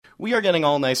We are getting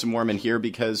all nice and warm in here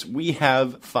because we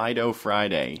have Fido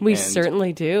Friday. We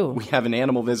certainly do. We have an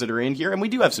animal visitor in here, and we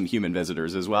do have some human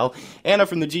visitors as well. Anna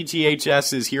from the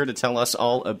GTHS is here to tell us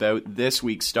all about this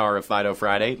week's star of Fido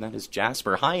Friday. That is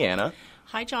Jasper. Hi, Anna.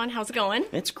 Hi, John. How's it going?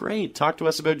 It's great. Talk to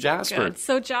us about Jasper. Good.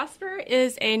 So Jasper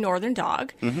is a northern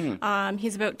dog. Mm-hmm.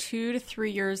 He's about 2 to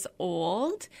 3 years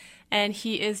old, and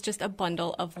he is just a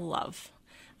bundle of love.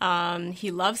 He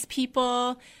loves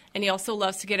people, and he also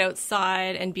loves to get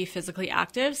outside and be physically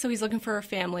active. So he's looking for a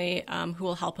family who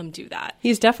will help him do that.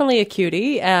 He's definitely a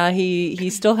cutie. He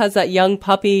still has that young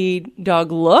puppy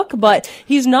dog look, but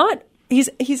he's not.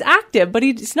 He's active, but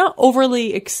he's not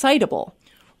overly excitable.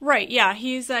 Right, yeah.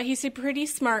 He's a pretty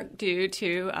smart dude,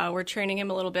 too. We're training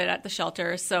him a little bit at the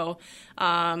shelter. So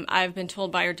I've been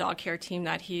told by our dog care team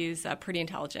that he's pretty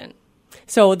intelligent.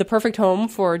 So the perfect home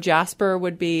for Jasper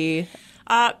would be?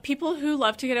 People who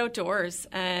love to get outdoors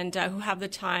and who have the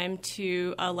time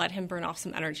to let him burn off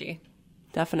some energy.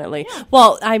 Definitely. Yeah.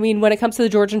 Well, I mean, when it comes to the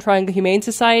Georgian Triangle Humane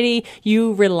Society,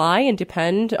 you rely and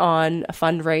depend on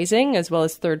fundraising as well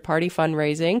as third-party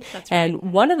fundraising. That's right.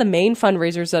 And one of the main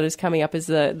fundraisers that is coming up is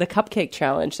the Cupcake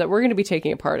Challenge that we're going to be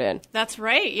taking a part in. That's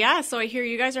right, yeah. So I hear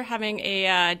you guys are having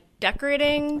a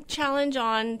decorating challenge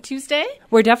on Tuesday.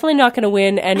 We're definitely not going to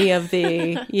win any of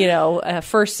the,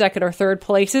 first, second, or third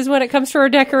places when it comes to our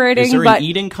decorating. Is there but an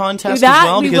eating contest as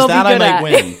well? Because that I might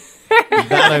win.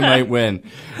 That I might win.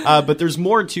 But there's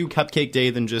more to Cupcake Day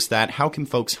than just that. How can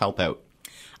folks help out?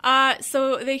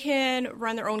 So they can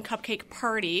run their own cupcake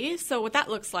party. So what that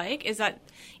looks like is that,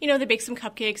 they bake some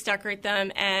cupcakes, decorate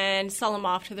them, and sell them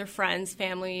off to their friends,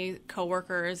 family,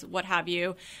 coworkers, what have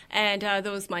you. And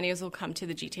those monies will come to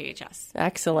the GTHS.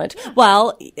 Excellent.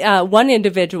 Well, one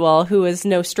individual who is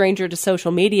no stranger to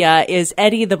social media is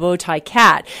Eddie the Bowtie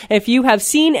Cat. If you have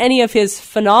seen any of his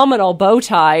phenomenal bow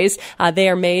ties, they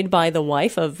are made by the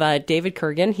wife of David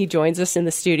Kergan. He joins us in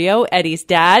the studio, Eddie's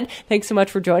dad. Thanks so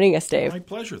much for joining us, Dave. My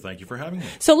pleasure. Thank you for having me.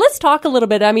 So let's talk a little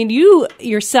bit. I mean, you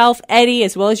yourself, Eddie,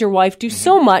 as well as your wife, do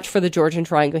so much for the Georgian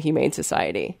Triangle Humane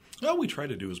Society. Well, we try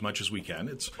to do as much as we can.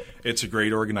 It's a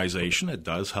great organization. It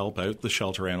does help out the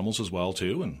shelter animals as well,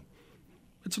 too, and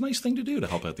it's a nice thing to do to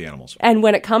help out the animals. And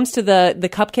when it comes to the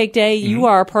Cupcake Day, you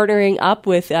are partnering up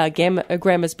with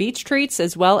Grandma's Beach Treats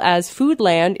as well as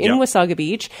Foodland in Wasaga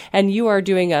Beach, and you are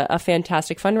doing a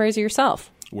fantastic fundraiser yourself.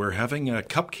 We're having a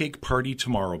cupcake party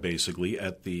tomorrow, basically,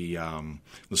 at the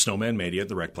Snowman Media at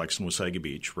the Recplex in Wasaga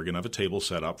Beach. We're going to have a table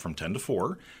set up from 10 to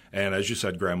 4. And as you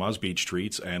said, Grandma's Beach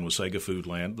Treats and Wasaga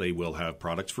Foodland, they will have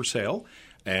products for sale.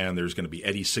 And there's going to be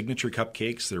Eddie's signature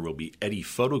cupcakes. There will be Eddie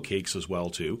photo cakes as well,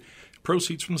 too.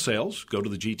 Proceeds from the sales go to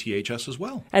the GTHS as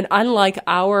well. And unlike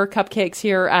our cupcakes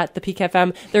here at the Peak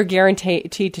FM, they're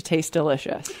guaranteed to taste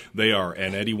delicious. They are,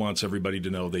 and Eddie wants everybody to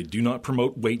know they do not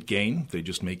promote weight gain. They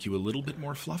just make you a little bit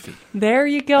more fluffy. There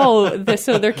you go.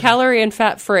 So they're calorie and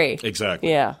fat free. Exactly.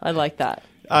 Yeah, I like that.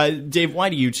 Dave, why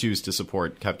do you choose to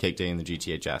support Cupcake Day and the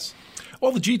GTHS?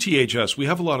 Well, the GTHS, we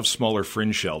have a lot of smaller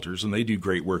fringe shelters, and they do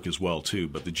great work as well, too.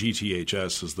 But the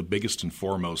GTHS is the biggest and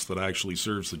foremost that actually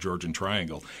serves the Georgian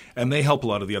Triangle, and they help a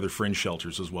lot of the other fringe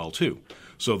shelters as well, too.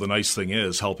 So the nice thing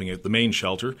is, helping at the main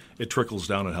shelter, it trickles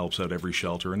down and helps out every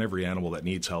shelter and every animal that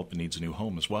needs help and needs a new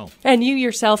home as well. And you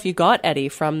yourself, you got Eddie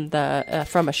from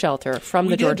a shelter, from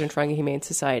the Georgian Triangle Humane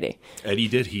Society. Eddie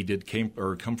did. He did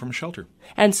come from a shelter.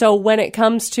 And so when it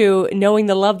comes to knowing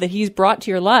the love that he's brought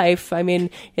to your life, I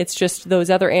mean, it's just those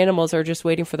other animals are just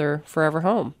waiting for their forever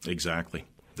home. Exactly.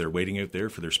 They're waiting out there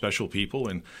for their special people.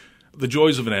 And the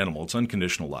joys of an animal, it's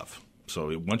unconditional love.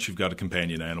 So once you've got a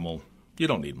companion animal, you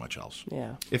don't need much else.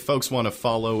 Yeah. If folks want to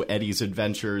follow Eddie's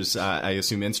adventures, I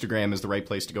assume Instagram is the right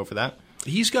place to go for that?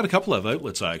 He's got a couple of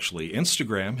outlets, actually.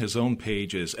 Instagram, his own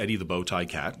page is Eddie the Bowtie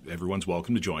Cat. Everyone's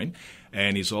welcome to join.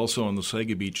 And he's also on the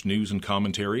Wasaga Beach News and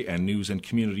Commentary and News and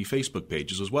Community Facebook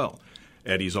pages as well.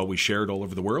 Eddie's always shared all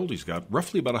over the world. He's got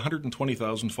roughly about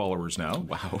 120,000 followers now.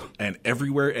 Wow. And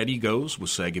everywhere Eddie goes,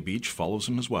 Wasaga Beach follows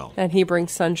him as well. And he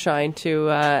brings sunshine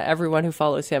to everyone who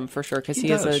follows him, for sure, because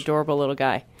he is an adorable little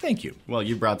guy. Thank you. Well,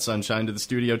 you brought sunshine to the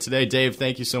studio today. Dave,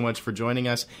 thank you so much for joining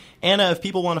us. Anna, if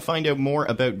people want to find out more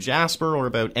about Jasper or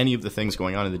about any of the things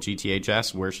going on in the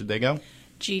GTHS, where should they go?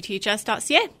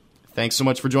 GTHS.ca. Thanks so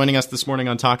much for joining us this morning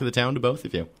on Talk of the Town to both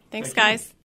of you. Thanks, guys.